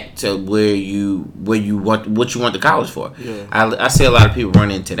back to what you went to college for. Yeah. I see a lot of people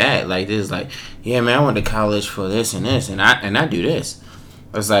run into that. Like, this is like, yeah, man, I went to college for this and this, and I do this.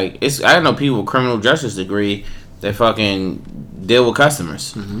 It's like, I know people with criminal justice degree that fucking deal with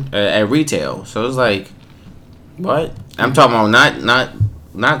customers at retail. So it's like, what? I'm talking about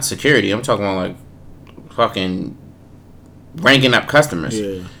not security. I'm talking about like fucking ranking up customers.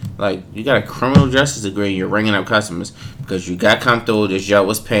 Yeah. Like, you got a criminal justice degree and you're ranking up customers because you got comfortable, this job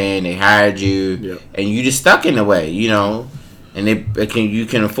was paying, they hired you, and you just stuck in the way, you know. And you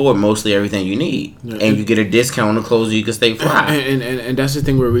can afford mostly everything you need, and you get a discount on the clothes, you can stay fly. And that's the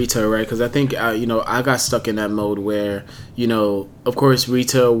thing with retail, right? Because I think you know, I got stuck in that mode where, you know, of course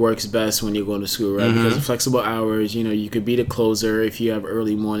retail works best when you're going to school, right? Because of flexible hours. You know, you could be the closer if you have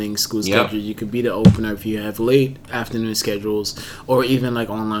early morning school schedules. You could be the opener if you have late afternoon schedules, or even like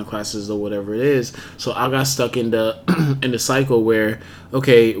online classes or whatever it is. So I got stuck in the cycle where,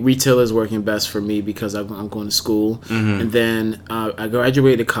 okay, retail is working best for me because I'm going to school, and then I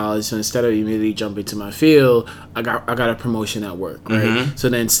graduated college. So instead of immediately jumping to my field, I got a promotion at work, right? So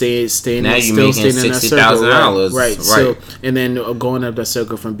then staying in that circle, right? So and then going up that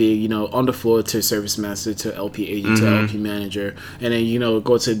circle from being, you know, on the floor to service master to LP agent to LP manager, and then, you know,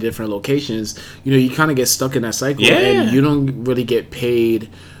 go to different locations. You know, you kind of get stuck in that cycle, and you don't really get paid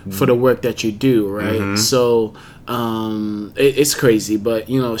for the work that you do, right? So it's crazy, but,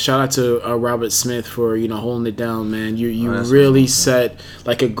 you know, shout out to Robert Smith for, you know, holding it down, man. You really set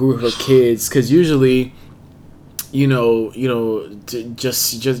like a group of kids, because usually, you know,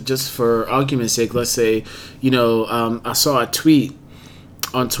 just for argument's sake, let's say, you know, I saw a tweet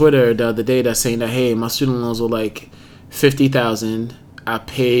on Twitter the other day that's saying that, hey, my student loans were like $50,000. I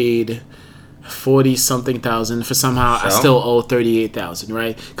paid 40-something thousand for somehow I still owe 38,000,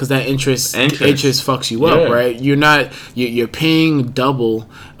 right? Because that interest fucks you up, right? You're paying double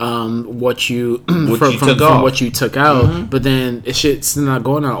what you from what you took out, but then it's not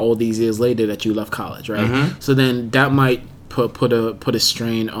going out all these years later that you left college, right? So then that might put a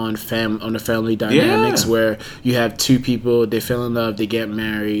strain on the family dynamics where you have two people, they fell in love, they get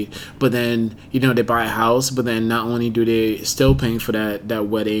married, but then they buy a house, but then not only do they still paying for that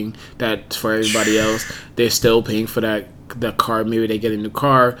wedding that's for everybody else, they're still paying for that car. Maybe they get a new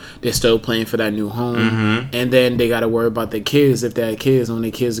car, they're still paying for that new home, and then they got to worry about their kids if they have kids, when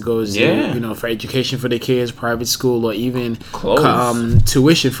their kids goes for education for their kids, private school, or even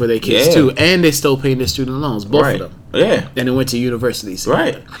tuition for their kids too, and they're still paying their student loans, both of them. And they went to universities,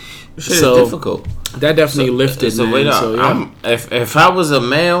 right? Shit is difficult. That definitely lifted. So wait up, if I was a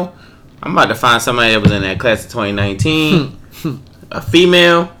male, I'm about to find somebody that was in that class of 2019, a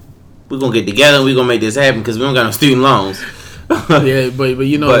female. We're gonna get together and we're gonna make this happen because we don't got no student loans. But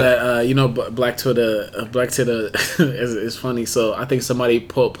Black Twitter is funny. So I think somebody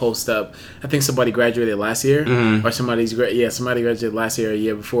post up. I think somebody graduated last year, or somebody graduated last year or a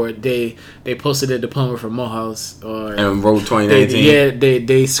year before. They posted their diploma from Morehouse and wrote 2019.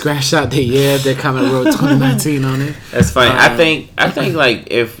 They scratched out the year. They kind of wrote 2019 on it. That's funny. I think like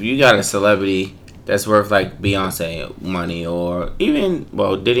if you got a celebrity that's worth like Beyonce money, or even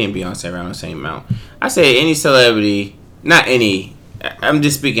Diddy and Beyonce around the same amount. I say any celebrity, not any. I'm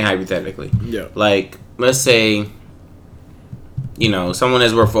just speaking hypothetically. Yeah. Like let's say, someone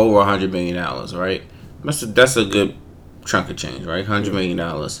that's worth over $100 million, right? That's a good chunk of change, right? $100 million.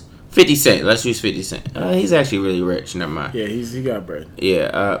 50 Cent. Let's use 50 Cent. He's actually really rich. Never mind. Yeah, he got bread.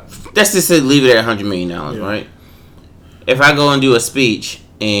 Yeah. Let's just leave it at $100 million, right? If I go and do a speech.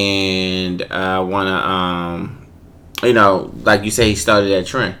 And I want to, like you say, he started that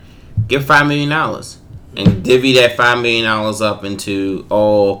trend. Give $5 million and divvy that $5 million up into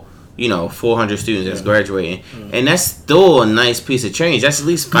all, 400 students that's graduating, and that's still a nice piece of change. That's at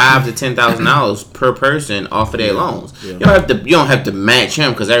least $5,000 to $10,000 per person off of their loans. Yeah. You don't have to match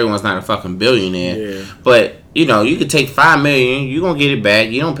him because everyone's not a fucking billionaire. Yeah. But you could take $5 million. You're gonna get it back.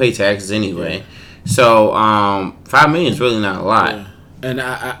 You don't pay taxes anyway. Yeah. So $5 million is really not a lot. Yeah. And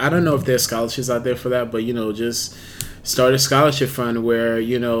I don't know if there's scholarships out there for that, but just start a scholarship fund where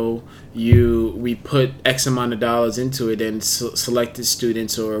we put X amount of dollars into it, and selected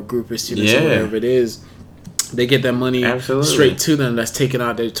students or a group of students or whatever it is, they get that money straight to them. That's taking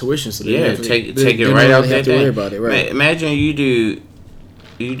out their tuition. So take it right out there. Have to worry about it. Right? Imagine you do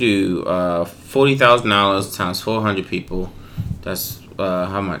 $40,000 times 400 people. That's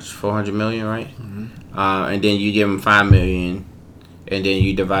how much? 400 million, right? Mm-hmm. And then you give them $5 million. And then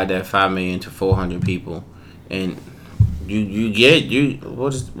you divide that $5 million to 400 people, and you get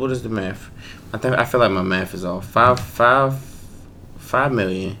what is the math? I feel like my math is off. 5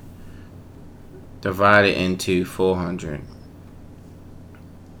 million divided into 400.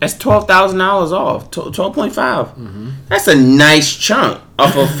 That's $12,000 off. 12.5. Mm-hmm. That's a nice chunk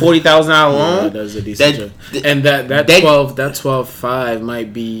off a $40,000 loan. Yeah, that's a decent chunk. And that 12.5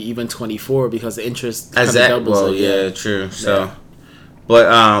 might be even 24 because the interest kind of doubles. Well, yeah, true. So.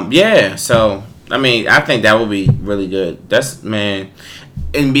 But so I mean, I think that would be really good. That's and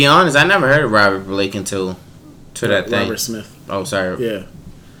be honest, I never heard of Robert Blake until that thing. Robert Smith. Oh, sorry. Yeah.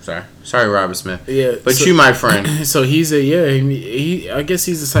 Sorry, Robert Smith. Yeah, but you, my friend. So he's I guess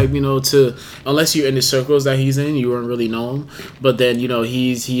he's the type, to, unless you're in the circles that he's in, you wouldn't really know him. But then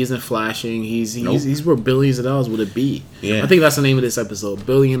he isn't flashing. He's worth billions of dollars with a B. Yeah, I think that's the name of this episode.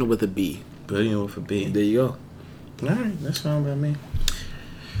 Billion with a B. Billion with a B. There you go. All right, that's fine by me.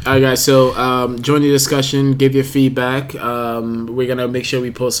 All right, guys. So join the discussion. Give your feedback. We're gonna make sure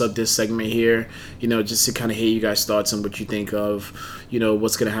we post up this segment here. Just to kind of hear you guys' thoughts on what you think of,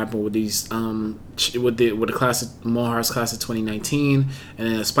 what's gonna happen with these with the class of Morehouse class of 2019, and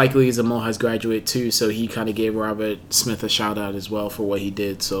then Spike Lee is a Morehouse graduate too, so he kind of gave Robert Smith a shout out as well for what he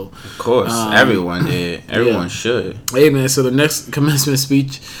did. So of course, everyone did. Everyone should. Hey man, so the next commencement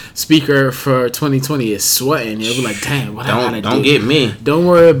speaker for 2020 is sweating. You'll be like, damn, what I gotta do? Don't get me. Don't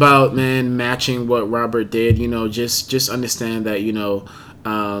worry about matching what Robert did. Just understand that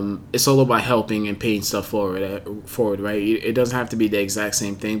it's all about helping and paying stuff forward, right? It doesn't have to be the exact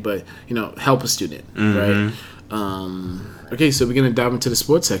same thing, but help a student, right? Okay, so we're gonna dive into the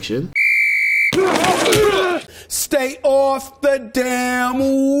sports section. Stay off the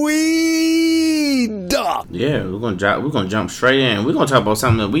damn weed. Yeah, we're gonna jump straight in. We're gonna talk about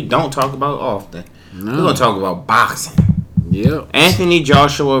something that we don't talk about often. No. We're gonna talk about boxing. Yep. Anthony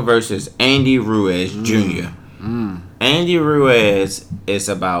Joshua versus Andy Ruiz Jr. Andy Ruiz is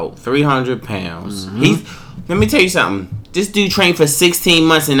about 300 pounds. Let me tell you something. This dude trained for 16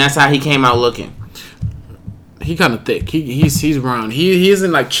 months, and that's how he came out looking. He kind of thick. He's round. He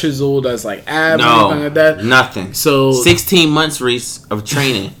isn't like chiseled as like abs or anything like that. Nothing. So 16 months, Reese, of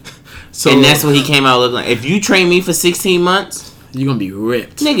training. And that's what he came out looking like. If you train me for 16 months, you're gonna be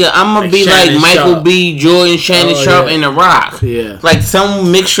ripped. Nigga, I'm gonna be Shannon like Michael Sharp. B. Jordan, Shannon Sharp, and The Rock. Yeah. Like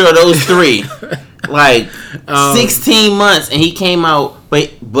some mixture of those three. Like 16 months, and he came out.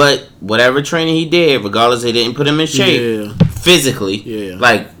 But whatever training he did, regardless, they didn't put him in shape physically. Yeah.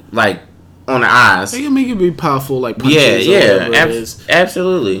 Like on the eyes. They can make it be powerful, like punches.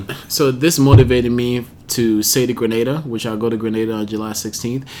 Absolutely. So this motivated me to say to Grenada, which I'll go to Grenada on July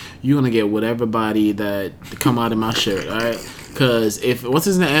 16th. You're gonna get whatever body that come out of my shirt, all right? Because if what's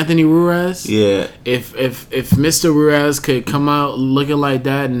his name, Anthony Ruiz? Yeah. If Mr. Ruiz could come out looking like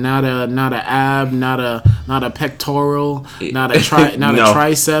that, not a ab, not a pectoral, not a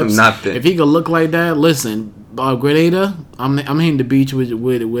triceps, nothing. If he could look like that, listen. Grenada, I'm hitting the beach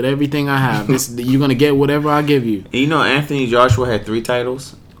with everything I have. You're gonna get whatever I give you. You know, Anthony Joshua had 3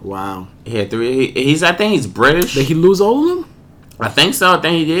 titles. Wow, he had 3. I think he's British. Did he lose all of them? I think so. I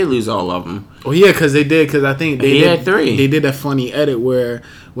think he did lose all of them. Oh yeah, because they did. Because I think they had 3. They did a funny edit where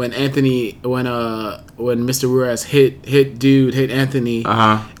when Mr. Ruiz hit Anthony,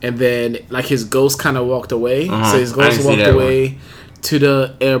 and then like his ghost kind of walked away. So his ghost walked away to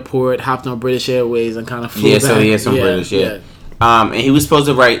the airport, hopped on British Airways, and kind of flew back. So he had some British, and he was supposed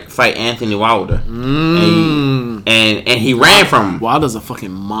to fight Anthony Wilder, and he ran from him. Wilder's a fucking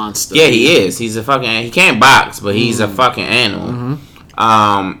monster. Yeah, he is. He's a fucking. He can't box, but he's a fucking animal.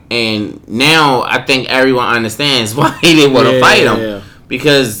 And now I think everyone understands why he didn't want to fight him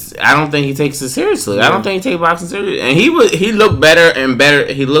because I don't think he takes it seriously. I don't think he takes boxing seriously, and he looked better and better.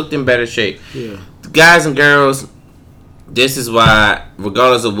 He looked in better shape. Yeah, guys and girls. This is why,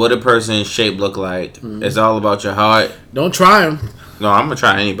 regardless of what a person's shape look like, it's all about your heart. Don't try him. No, I'm gonna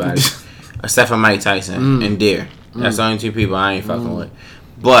try anybody, except for Mike Tyson and Deere. That's the only 2 people I ain't fucking with.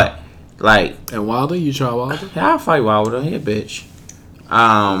 But and Wilder, you try Wilder? Yeah, I'll fight Wilder. He a bitch.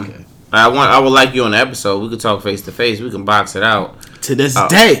 Okay. I would like you on the episode. We could talk face to face. We can box it out. To this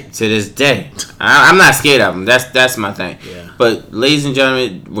day. To this day. I'm not scared of him. That's my thing. Yeah. But, ladies and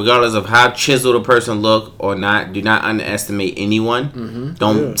gentlemen, regardless of how chiseled a person look or not, do not underestimate anyone.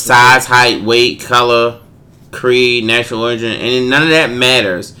 Don't size, height, weight, color, creed, national origin, and none of that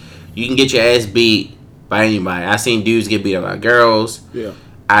matters. You can get your ass beat by anybody. I seen dudes get beat up by girls. Yeah.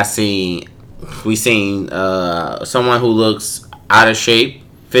 We seen someone who looks out of shape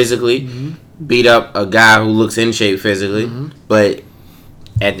physically beat up a guy who looks in shape physically, but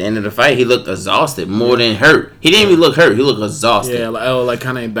at the end of the fight, he looked exhausted more than hurt. He didn't even look hurt. He looked exhausted. Yeah, like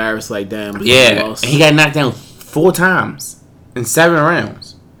kind of embarrassed, like damn. But and he got knocked down 4 times in 7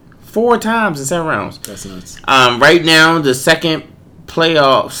 rounds. 4 times in 7 rounds. That's nuts. Right now, the second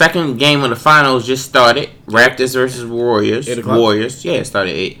game of the finals just started. Raptors versus Warriors. Warriors. Yeah, it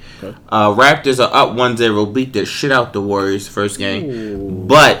started 8. Okay. Raptors are up 1-0. Beat the shit out the Warriors first game. Ooh.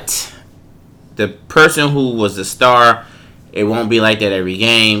 But the person who was the star, it won't be like that every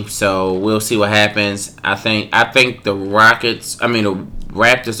game. So we'll see what happens. I think the Raptors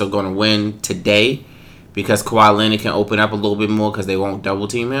are going to win today because Kawhi Leonard can open up a little bit more because they won't double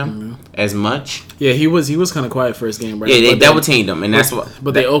team him as much. Yeah, he was kind of quiet first game, right? Yeah, they double teamed him, and that's what.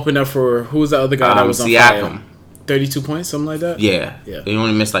 But they opened up for who was the other guy that was on Siakam. fire? 32 points, something like that. Yeah. They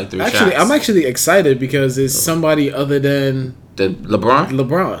only missed like 3 shots. I'm actually excited because it's somebody other than the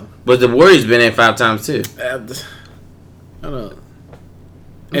LeBron. But the Warriors been in 5 times too. I don't know.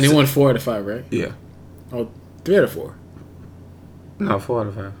 And he won 4 out of 5, right? Yeah. Oh, 3 out of 4. No, 4 out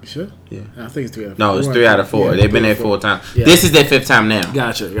of 5. You sure? Yeah. I think it's 3 out of 4. No, it's 3 out of 4. They've been there 4 times. Yeah. This is their 5th time now.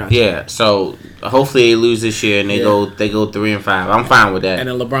 Gotcha. Yeah. So hopefully they lose this year and they go 3-5. I'm fine with that. And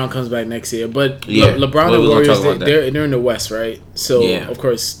then LeBron comes back next year. But LeBron and Warriors, they're in the West, right? So of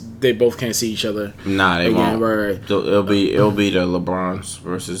course they both can't see each other. Nah, they won't. Right. So it'll be the LeBrons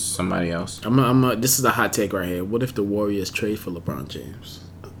versus somebody else. This is a hot take right here. What if the Warriors trade for LeBron James?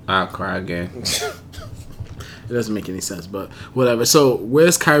 I'll cry again. It doesn't make any sense, but whatever. So,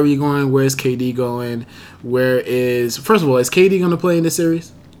 where's Kyrie going? Where's KD going? First of all, is KD going to play in this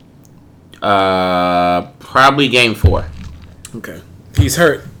series? Probably game 4. Okay. He's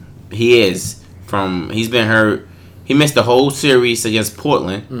hurt. He is. He's been hurt. He missed the whole series against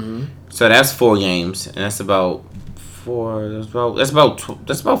Portland. So that's 4 games, and that's about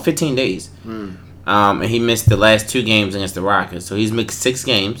 15 days. And he missed the last 2 games against the Rockets. So he's missed 6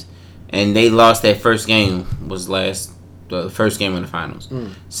 games. And they lost that first game was last the first game of the finals.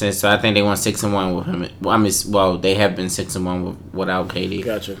 So I think they won 6-1 with him. Well, they have been 6-1 without KD.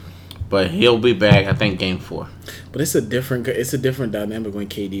 Gotcha. But he'll be back, I think, game 4. But it's a different dynamic when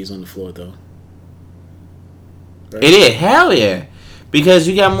KD is on the floor, though. Right? It is. Hell yeah. Because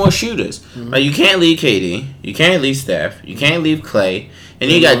you got more shooters. Like, you can't leave KD. You can't leave Steph. You can't leave Clay. And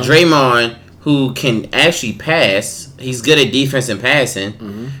then you got Draymond, who can actually pass. He's good at defense and passing.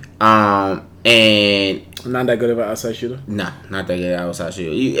 And not that good of an outside shooter? No, not that good outside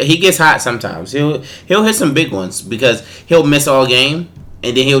shooter. He gets hot sometimes. He'll hit some big ones because he'll miss all game.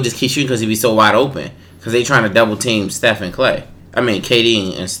 And then he'll just keep shooting because he'll be so wide open. Because they trying to double team Steph and Clay. I mean,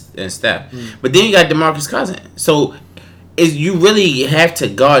 KD and Steph. But then you got DeMarcus Cousins. So you really have to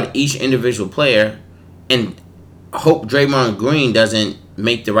guard each individual player and hope Draymond Green doesn't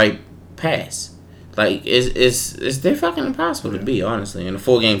make the right pass. Like, they're fucking impossible to beat, honestly, in a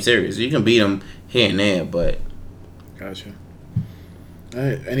 4-game series. You can beat them here and there, but... Gotcha. All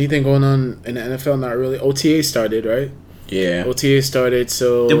right. Anything going on in the NFL? Not really. OTA started, right? Yeah. OTA started,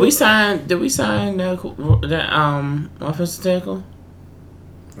 so... Did we sign that offensive tackle?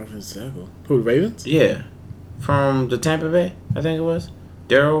 Offensive tackle? Who, Ravens? Yeah. From the Tampa Bay, I think it was.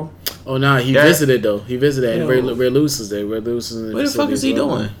 Daryl. Oh, nah, he visited, though. He visited. Yeah. Ray Lewis is there. Ray Lewis is in the What the fuck is he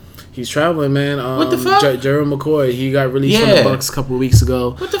doing? He's traveling, man. What the fuck? Gerald McCoy, he got released from the Bucks a couple of weeks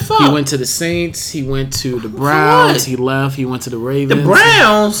ago. What the fuck? He went to the Saints. He went to the Browns. He left. He went to the Ravens. The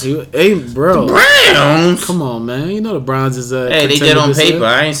Browns? Hey, bro. The Browns? Come on, man. You know the Browns is a... Hey, they did on paper.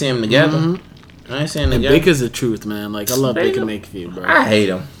 I ain't seen them together. I ain't seen them together. Baker's the truth, man. Like, I love Baker Mayfield, bro. I hate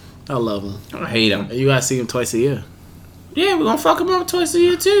him. I love him. I hate him. You gotta see him twice a year. Yeah, we're gonna fuck him up twice a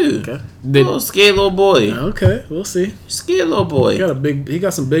year too. Okay. Little scared little boy. Okay, we'll see. Scared little boy. He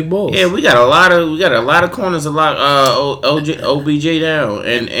got some big balls. Yeah, we got a lot of corners to lock OBJ down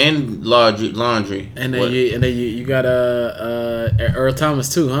and laundry. And then you got Earl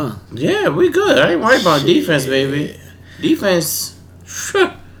Thomas too, huh? Yeah, we good. I ain't worried about defense, baby. Defense.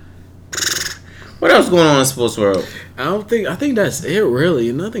 What else going on in sports world? I think that's it, really.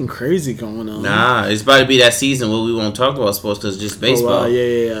 Nothing crazy going on. Nah, it's about to be that season where we won't talk about sports because it's just baseball. Oh, wow.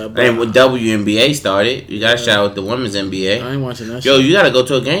 Yeah. And when WNBA started, you got to shout out the women's NBA. I ain't watching that Yo, shit. you got to go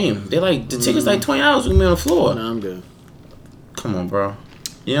to a game. They the tickets like $20 we can be on the floor. Nah, I'm good. Come on, bro.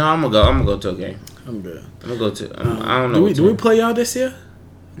 You know, I'm gonna go to a game. I'm good. I'm gonna go to. I don't know. Do we play y'all this year?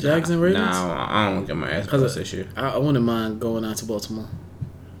 Jags and Ravens? Nah, I don't get my ass bust this year. I wouldn't mind going out to Baltimore.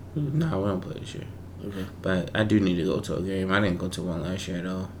 Nah, we don't play this year. Okay. But I do need to go to a game. I didn't go to one last year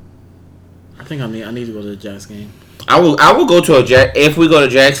though. I think I need to go to the Jags game. I will go to if we go to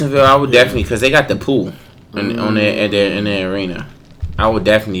Jacksonville. I would definitely because they got the pool in their arena. I would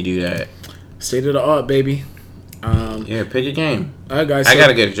definitely do that. State of the art, baby. Yeah, pick a game. All right, guys. I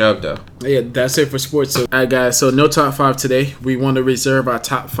gotta get a job though. Yeah, that's it for sports. So, all right, guys. So no top 5 today. We want to reserve our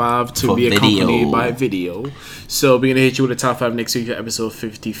top 5 to be accompanied by video. So we're gonna hit you with a top 5 next week for episode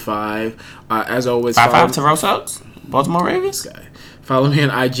 55. As always, 5-5 to Roll Sox, Baltimore Ravens. Follow me on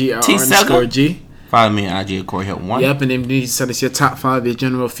IG at _G. Follow me on IG at Corey Hill 1. Yep, and then you need to send us your top 5, your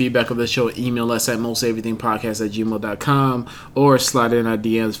general feedback of the show. Email us at mosteverythingpodcast@gmail.com or slide in our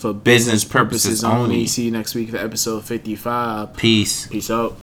DMs for business purposes only. See you next week for episode 55. Peace out.